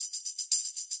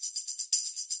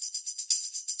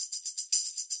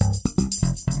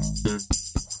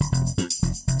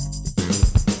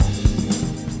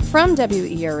From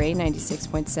WERA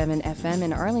 96.7 FM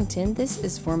in Arlington, this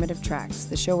is Formative Tracks,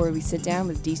 the show where we sit down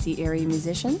with DC area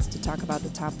musicians to talk about the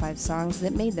top 5 songs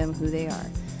that made them who they are.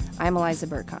 I'm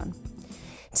Elisabeth.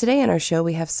 Today on our show,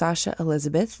 we have Sasha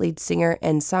Elisabeth, lead singer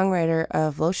and songwriter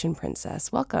of Lotion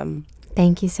Princess. Welcome.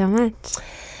 Thank you so much.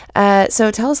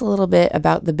 So tell us a little bit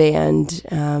about the band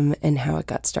and how it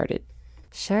got started.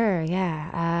 Sure,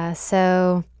 yeah.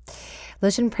 So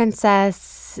Lotion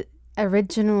Princess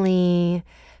originally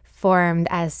formed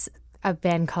as a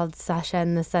band called Sasha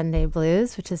and the Sunday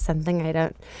Blues, which is something I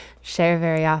don't share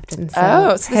very often.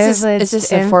 So is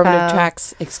this a Formative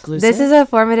Tracks exclusive? This is a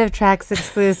Formative Tracks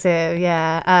exclusive,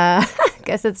 yeah. I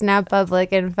guess it's now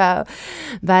public info.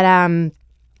 But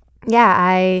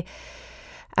I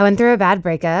went through a bad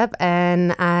breakup,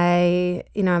 and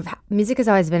music has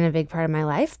always been a big part of my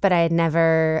life, but I had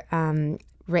never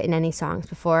written any songs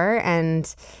before,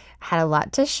 and had a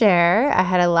lot to share. I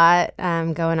had a lot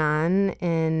going on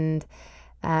in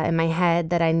my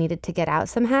head that I needed to get out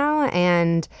somehow.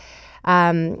 And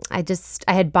I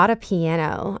had bought a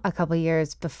piano a couple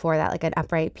years before that, like an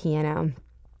upright piano.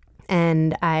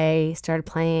 And I started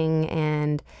playing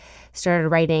and started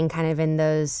writing kind of in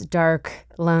those dark,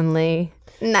 lonely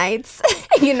nights,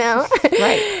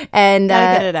 Right. And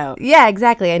gotta get it out. Yeah,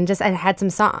 exactly. And I had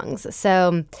some songs.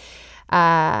 So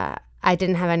I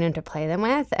didn't have anyone to play them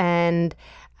with,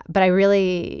 but I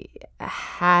really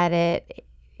had it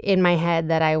in my head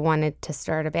that I wanted to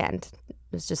start a band. It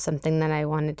was just something that I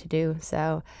wanted to do.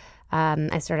 So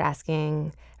I started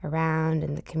asking around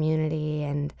in the community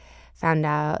and found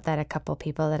out that a couple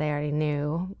people that I already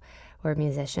knew were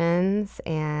musicians,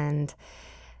 and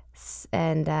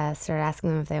started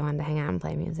asking them if they wanted to hang out and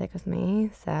play music with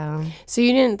me. So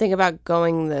you didn't think about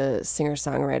going the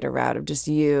singer-songwriter route of just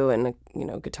you and a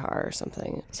guitar or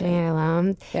something? Doing it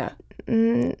alone? Yeah.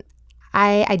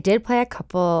 I did play a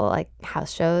couple like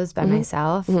house shows by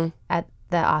myself at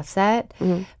the offset,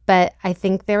 but I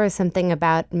think there was something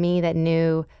about me that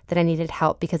knew that I needed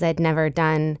help because I'd never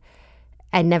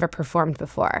performed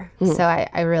before. So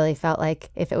I really felt like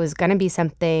if it was going to be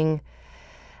something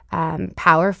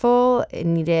powerful, I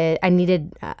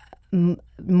needed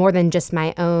more than just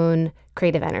my own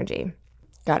creative energy.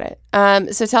 Got it.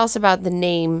 So tell us about the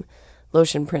name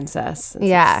Lotion Princess.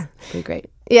 Yeah. It's pretty great.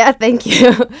 Yeah, thank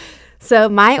you. So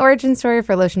my origin story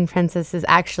for Lotion Princess is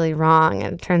actually wrong.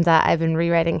 And it turns out I've been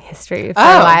rewriting history for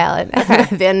a while. And my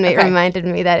bandmate reminded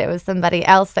me that it was somebody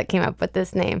else that came up with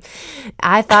this name.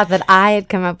 I thought that I had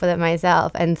come up with it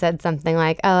myself and said something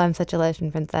like, "Oh, I'm such a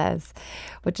Lotion Princess,"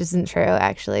 which isn't true,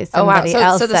 actually. Somebody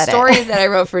else said it. So the story that I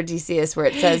wrote for DCS where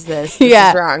it says this is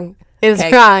wrong. It's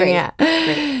wrong, great. yeah.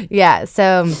 Great. Yeah,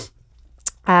 so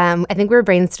I think we were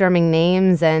brainstorming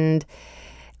names and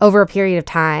over a period of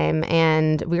time,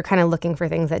 and we were kind of looking for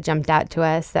things that jumped out to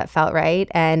us that felt right.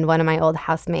 And one of my old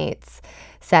housemates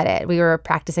said it. We were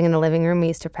practicing in the living room. We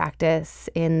used to practice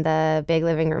in the big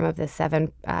living room of this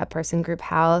 7-person group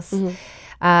house.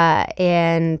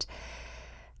 And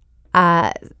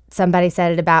somebody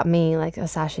said it about me, like, "Oh,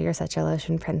 Sasha, you're such a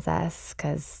Lotion Princess,"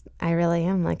 because I really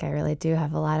am. Like, I really do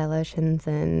have a lot of lotions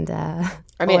and I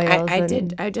mean,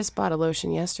 I just bought a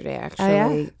lotion yesterday, actually.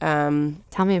 Oh, yeah?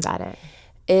 Tell me about it.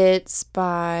 It's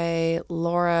by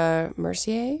Laura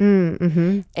Mercier,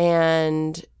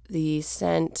 and the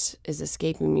scent is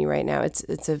escaping me right now.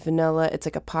 It's a vanilla. It's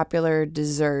like a popular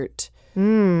dessert.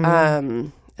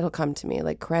 It'll come to me,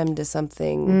 like creme de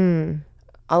something.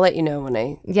 I'll let you know when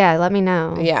I. Yeah, let me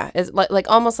know. Yeah, it's like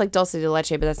almost like dulce de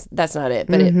leche, but that's not it.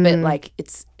 But but like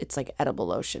it's like edible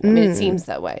lotion. I mean, it seems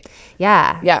that way.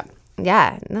 Yeah. Yeah.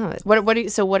 Yeah. No.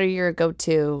 What are your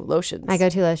go-to lotions? My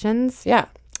go-to lotions? Yeah.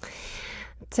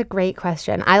 It's a great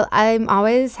question. I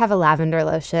always have a lavender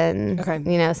lotion.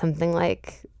 Okay. Something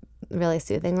like really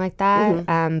soothing like that.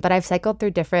 But I've cycled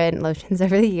through different lotions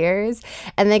over the years,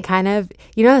 and they kind of,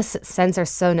 scents are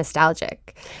so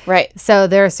nostalgic. Right. So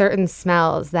there are certain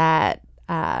smells that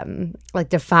like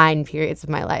define periods of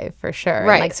my life for sure.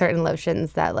 Right. And, like certain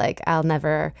lotions that I'll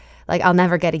never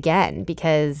get again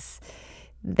because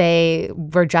they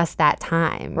were just that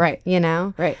time. Right.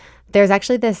 Right. There's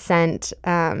actually this scent,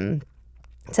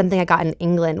 something I got in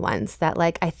England once that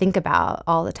I think about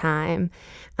all the time.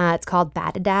 It's called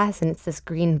Batadas, and it's this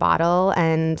green bottle.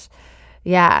 And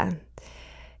yeah.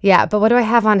 But what do I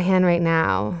have on hand right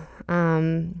now?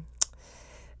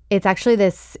 It's actually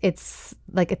it's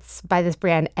by this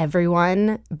brand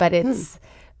Everyone, but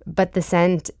but the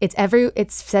scent,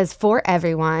 it says for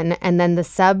everyone, and then the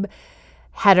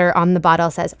subheader on the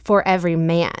bottle says for every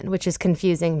man, which is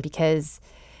confusing because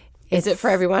is it for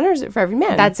everyone or is it for every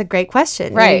man? That's a great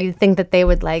question. Right. You think that they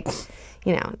would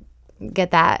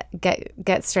get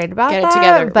straight about Get it that.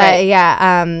 together, But right.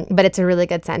 yeah, but it's a really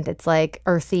good scent. It's like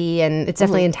earthy, and it's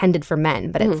definitely intended for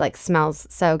men, but it's like smells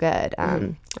so good.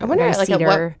 I wonder, very like,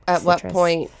 cedar, at what citrus.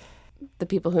 point the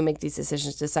people who make these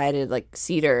decisions decided, like,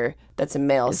 cedar, that's a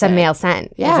male It's scent. a male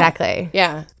scent. Yeah. Exactly.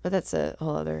 Yeah, but that's a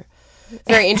whole other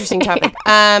very interesting topic.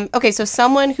 Okay, so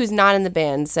someone who's not in the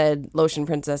band said Lotion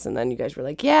Princess, and then you guys were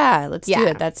like, yeah, let's do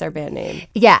it. That's our band name.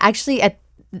 Yeah, actually,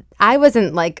 I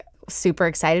wasn't like super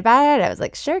excited about it. I was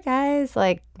like, sure, guys,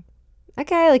 like,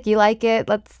 okay, like you like it,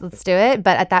 let's do it.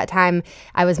 But at that time,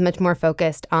 I was much more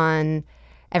focused on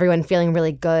everyone feeling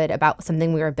really good about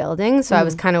something we were building. So I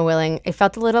was kind of willing. It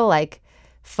felt a little like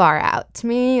far out to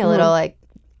me, a little like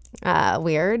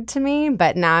weird to me.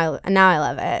 But now I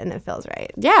love it, and it feels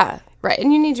right. Yeah, right.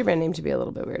 And you need your band name to be a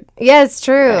little bit weird. Yeah, it's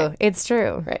true. Right. It's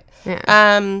true. Right.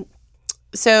 Yeah.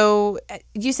 So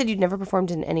you said you'd never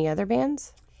performed in any other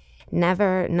bands?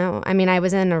 Never. No. I mean, I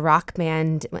was in a rock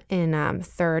band in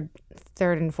third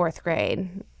and fourth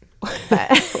grade.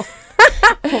 But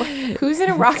Who's in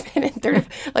a rock band in third?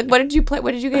 Like, what did you play?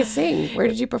 What did you guys sing? Where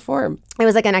did you perform? it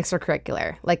was like an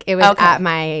extracurricular. Like it was Okay. at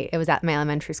my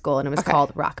elementary school, and it was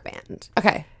called rock band.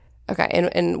 Okay.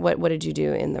 And what did you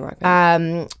do in the rock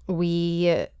band?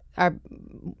 We our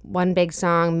one big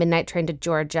song, Midnight Train to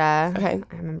Georgia. Okay.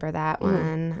 I remember that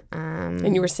one.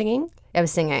 And you were singing? I was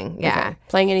singing. Yeah. Okay.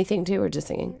 Playing anything too, or just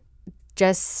singing?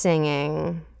 Just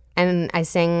singing. And I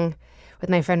sang with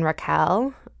my friend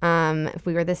Raquel.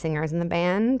 We were the singers in the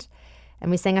band,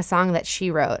 and we sang a song that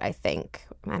she wrote, I think.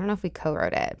 I don't know if we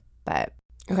co-wrote it, but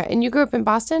Okay. And you grew up in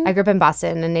Boston? I grew up in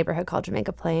Boston in a neighborhood called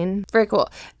Jamaica Plain. Very cool.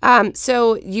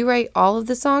 So you write all of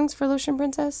the songs for Lotion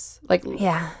Princess? Like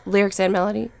Yeah. lyrics and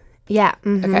melody? Yeah.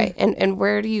 Mhm. Okay. And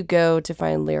where do you go to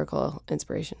find lyrical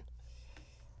inspiration?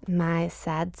 My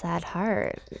sad, sad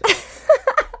heart.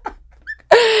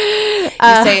 You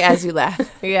say as you laugh.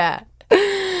 Yeah.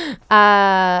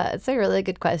 It's a really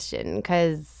good question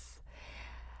because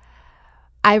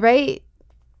I write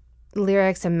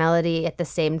lyrics and melody at the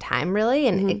same time, really,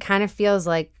 and it kind of feels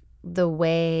like the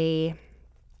way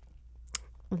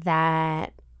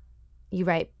that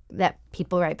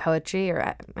people write poetry.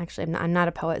 Or actually, I'm not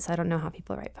a poet, so I don't know how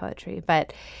people write poetry,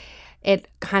 but it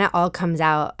kind of all comes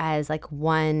out as like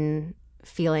one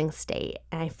feeling state,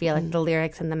 and I feel like the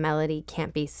lyrics and the melody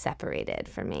can't be separated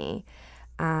for me.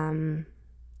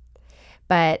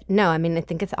 But no, I mean, I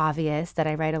think it's obvious that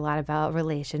I write a lot about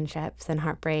relationships and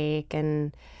heartbreak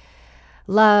and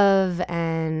love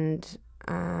and,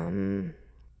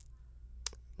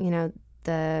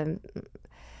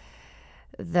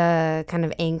 the kind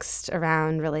of angst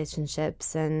around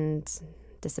relationships and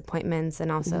disappointments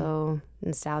and also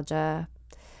nostalgia.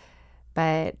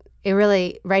 But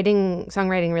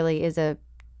songwriting really is a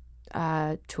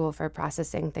tool for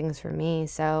processing things for me.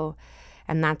 So,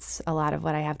 and that's a lot of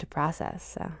what I have to process.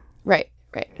 So. Right.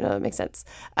 No, that makes sense.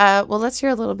 Well, let's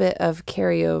hear a little bit of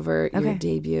Carryover, your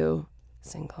debut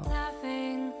single.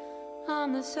 Nothing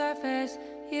on the surface,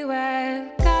 you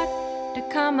have got to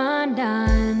come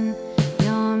undone.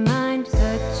 Your mind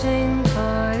searching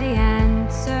for the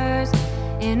answers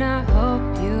in a hope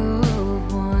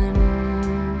you've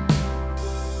won.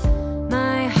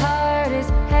 My heart is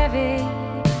heavy,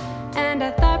 and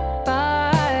I thought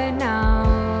by now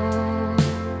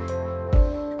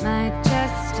my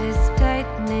chest is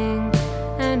tightening,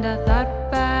 and I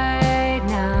thought by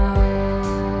now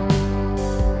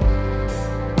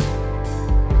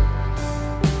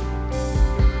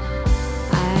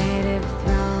I'd have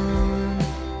thrown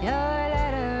your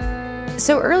letter.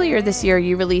 So earlier this year,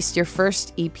 you released your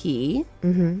first EP,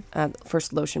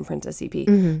 first Lotion Princess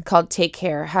EP, called Take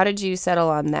Care. How did you settle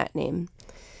on that name?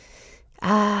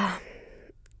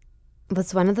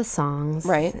 Was one of the songs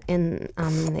Right. in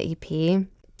the EP.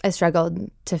 I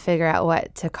struggled to figure out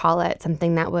what to call it,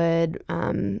 something that would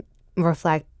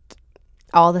reflect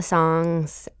all the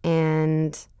songs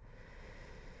and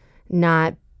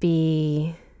not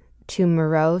be too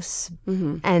morose.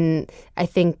 And I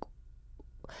think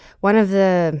one of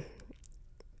the,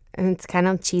 and it's kind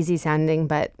of cheesy sounding,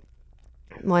 but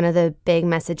one of the big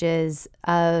messages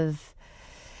that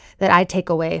I take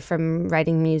away from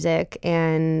writing music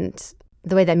and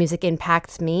the way that music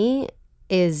impacts me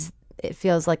is it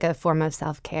feels like a form of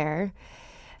self-care.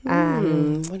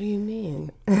 What do you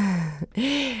mean?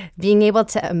 Being able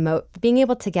to emote, being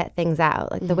able to get things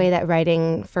out, like the way that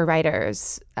writing for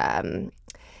writers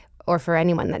or for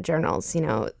anyone that journals,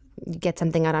 you get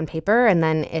something out on paper and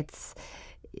then it's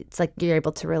like you're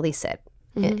able to release it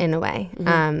in a way.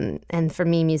 And for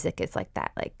me, music is like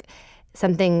that. Like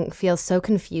something feels so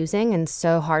confusing and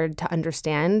so hard to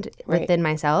understand within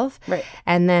myself. Right.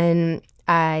 And then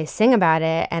I sing about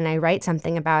it and I write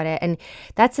something about it. And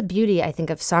that's the beauty, I think,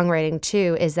 of songwriting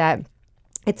too, is that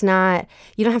it's not,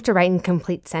 you don't have to write in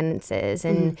complete sentences,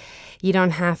 and you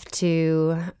don't have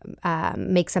to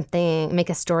make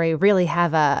a story really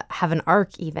have an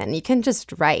arc even. You can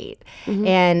just write.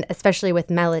 And especially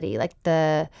with melody, like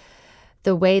the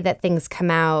way that things come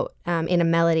out in a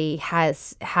melody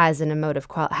has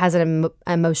an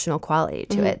emotional quality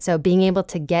to it. So being able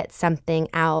to get something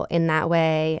out in that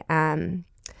way,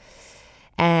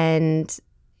 and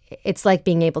it's like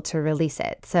being able to release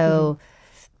it. So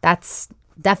that's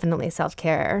definitely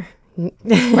self-care.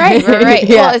 Right.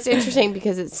 Yeah. Well, it's interesting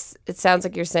because it sounds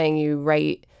like you're saying you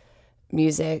write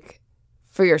music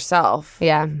for yourself.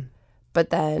 Yeah.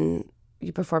 But then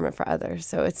you perform it for others.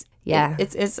 So it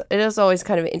is always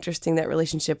kind of interesting, that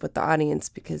relationship with the audience,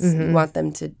 because you want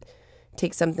them to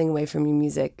take something away from your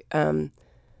music.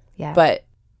 But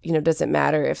does it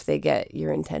matter if they get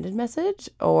your intended message,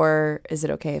 or is it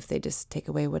okay if they just take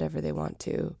away whatever they want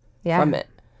to from it?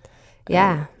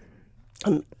 Yeah. I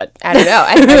don't know.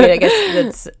 I mean, I guess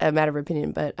that's a matter of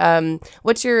opinion. But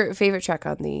what's your favorite track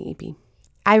on the EP?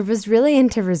 I was really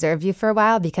into Reserve You for a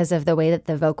while because of the way that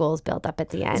the vocals build up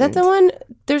at the end. Is that the one?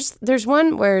 There's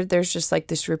one where there's just like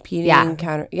this repeating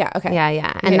counter. Yeah, okay.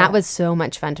 Yeah. And that was so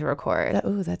much fun to record.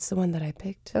 That's the one that I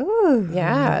picked. Ooh.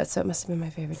 Yeah, so it must have been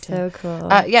my favorite too. So cool.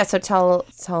 So tell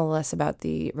us about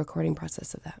the recording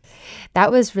process of that.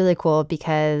 That was really cool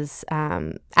because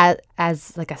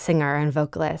as like a singer and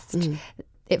vocalist,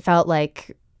 it felt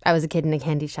like I was a kid in a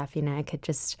candy shop. I could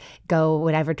just go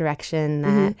whatever direction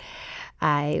that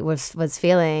I was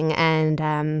feeling, and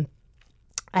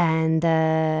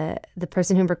the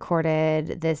person who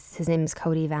recorded this, his name is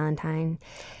Cody Valentine.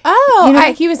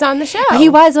 Oh, he was on the show. He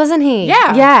was, wasn't he?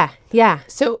 Yeah.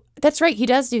 So that's right. He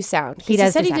does do sound. He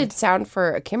said he did sound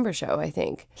for a Kimber show, I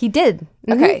think. He did.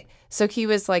 Okay, so he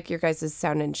was like your guys'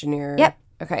 sound engineer. Yep.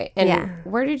 Okay, and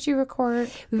where did you record?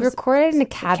 We recorded in a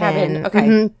cabin.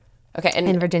 Okay. Okay, and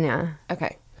in Virginia.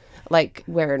 Okay, like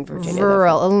where in Virginia?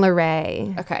 Rural, in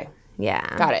Luray. Okay.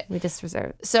 Yeah. Got it. We just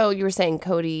reserved. So you were saying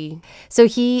Cody. So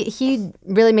he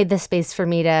really made the space for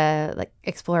me to like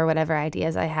explore whatever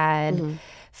ideas I had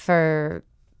for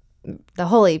the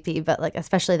whole EP, but like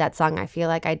especially that song. I feel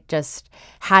like I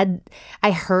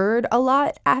heard a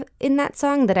lot in that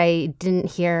song that I didn't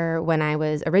hear when I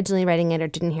was originally writing it, or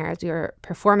didn't hear as we were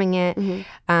performing it.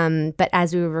 But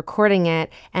as we were recording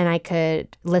it, and I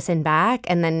could listen back,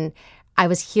 and then I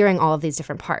was hearing all of these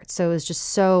different parts. So it was just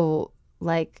so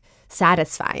like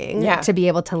satisfying to be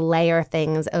able to layer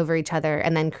things over each other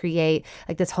and then create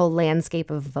like this whole landscape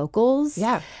of vocals.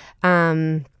 Yeah.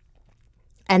 And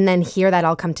then hear that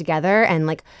all come together and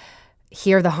like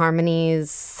hear the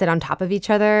harmonies sit on top of each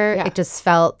other. Yeah. It just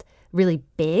felt really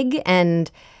big.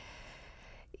 And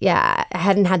I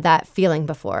hadn't had that feeling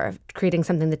before of creating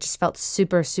something that just felt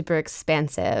super, super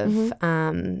expansive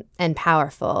and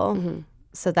powerful.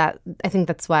 So that I think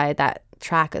that's why that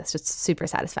track is just super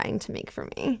satisfying to make for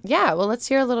me. Yeah. Well, let's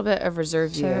hear a little bit of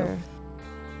Reserve You.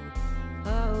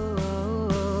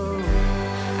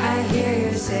 I hear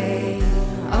you say,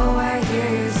 oh, I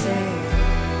hear you say,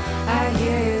 I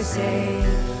hear you say,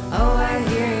 oh, I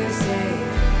hear you say,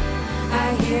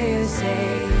 I hear you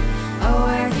say, oh,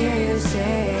 I hear you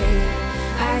say,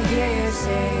 I hear you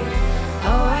say,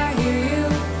 oh, I hear you,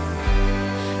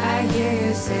 I hear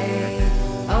you say,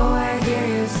 oh, I hear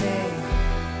you say,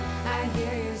 I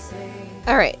hear you say.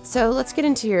 All right, so let's get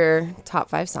into your top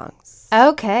 5 songs.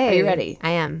 Okay. Are you ready?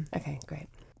 I am. Okay, great.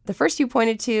 The first you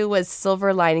pointed to was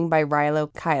Silver Lining by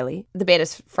Rilo Kiley. The band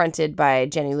is fronted by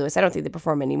Jenny Lewis. I don't think they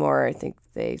perform anymore. I think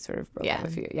they sort of broke up a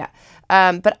few. Yeah.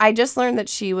 But I just learned that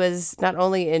she was not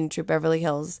only in Troop Beverly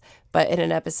Hills, but in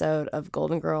an episode of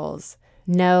Golden Girls.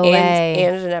 No way.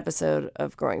 And an episode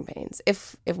of Growing Pains,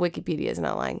 if Wikipedia is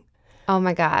not lying. Oh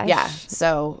my gosh. Yeah.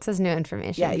 So this is new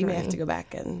information. Yeah, you for may me. have to go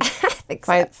back and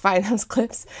so. find those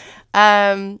clips.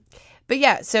 But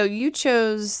yeah, so you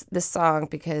chose this song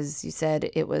because you said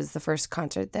it was the first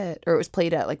concert it was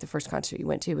played at like the first concert you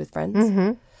went to with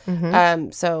friends.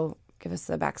 So give us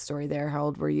the backstory there. How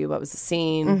old were you? What was the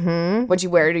scene? What'd you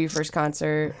wear to your first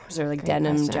concert? Was there like Great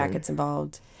denim question. jackets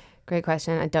involved? Great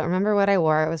question. I don't remember what I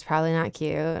wore. It was probably not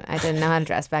cute. I didn't know how to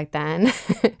dress back then.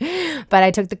 But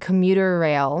I took the commuter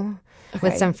rail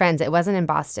with some friends. It wasn't in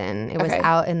Boston. It was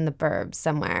out in the burbs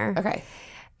somewhere. Okay.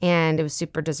 And it was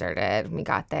super deserted. We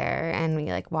got there and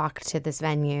we like walked to this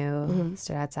venue,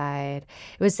 stood outside.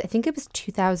 I think it was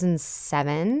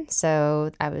 2007.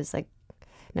 So I was like,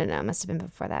 no, it must have been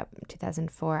before that,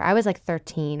 2004. I was like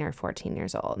 13 or 14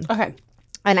 years old. Okay.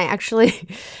 And I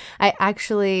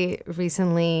actually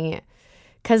recently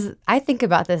because I think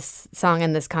about this song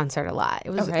and this concert a lot.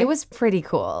 It was pretty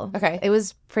cool. Okay. It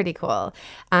was pretty cool.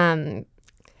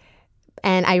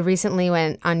 And I recently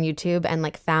went on YouTube and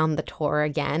like found the tour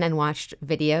again and watched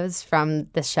videos from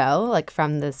the show, like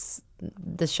from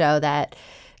the show that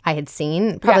I had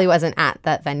seen. Probably wasn't at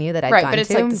that venue that I'd gone to. Right, but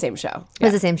it's like the same show. It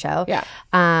was the same show. Yeah.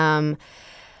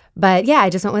 But yeah, I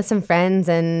just went with some friends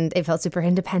and it felt super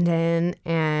independent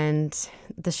and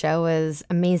the show was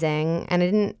amazing. And I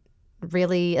didn't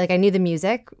really, like I knew the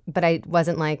music, but I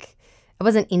wasn't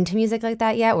into music like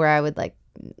that yet where I would like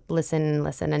listen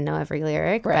and know every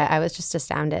lyric. Right. But I was just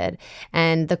astounded.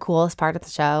 And the coolest part of the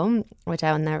show, which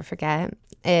I will never forget,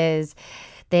 is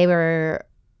they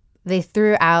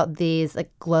threw out these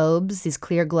like globes, these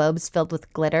clear globes filled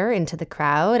with glitter into the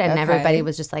crowd, and everybody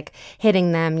was just like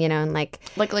hitting them, you know, and like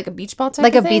a beach ball type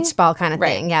like of a thing? beach ball kind of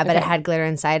thing. Yeah, but it Okay. had glitter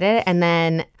inside it. And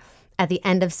then at the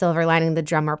end of Silver Lining, the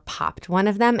drummer popped one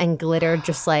of them and glitter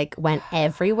just like went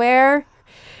everywhere.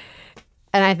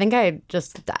 And I think I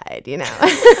just died, you know.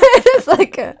 It's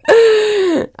like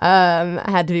I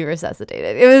had to be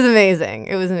resuscitated. It was amazing.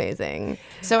 It was amazing.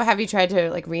 So have you tried to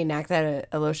like reenact that at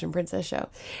a Lotion Princess show?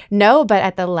 No, but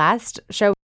at the last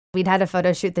show, we'd had a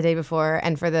photo shoot the day before,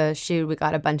 and for the shoot, we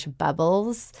got a bunch of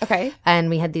bubbles. Okay. And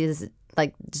we had these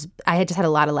like I had just had a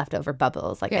lot of leftover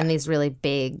bubbles, like and these really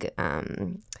big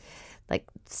like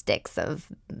sticks of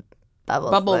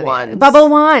bubbles. Bubble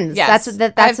wands. Yes.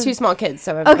 That's I have what- two small kids,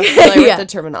 so I'm Okay, familiar yeah. with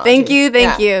the terminology.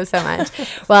 Thank you so much.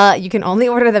 Well, you can only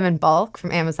order them in bulk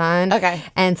from Amazon. Okay.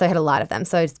 And so I had a lot of them.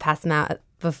 So I just passed them out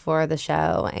before the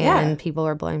show, and people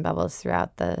were blowing bubbles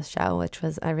throughout the show, which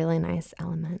was a really nice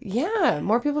element. Yeah,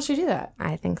 more people should do that.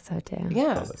 I think so too.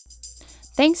 Yeah.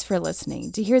 Thanks for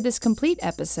listening. To hear this complete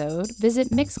episode, visit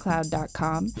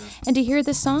Mixcloud.com, and to hear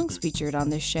the songs featured on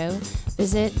this show,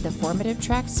 visit the Formative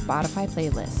Tracks Spotify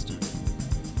playlist.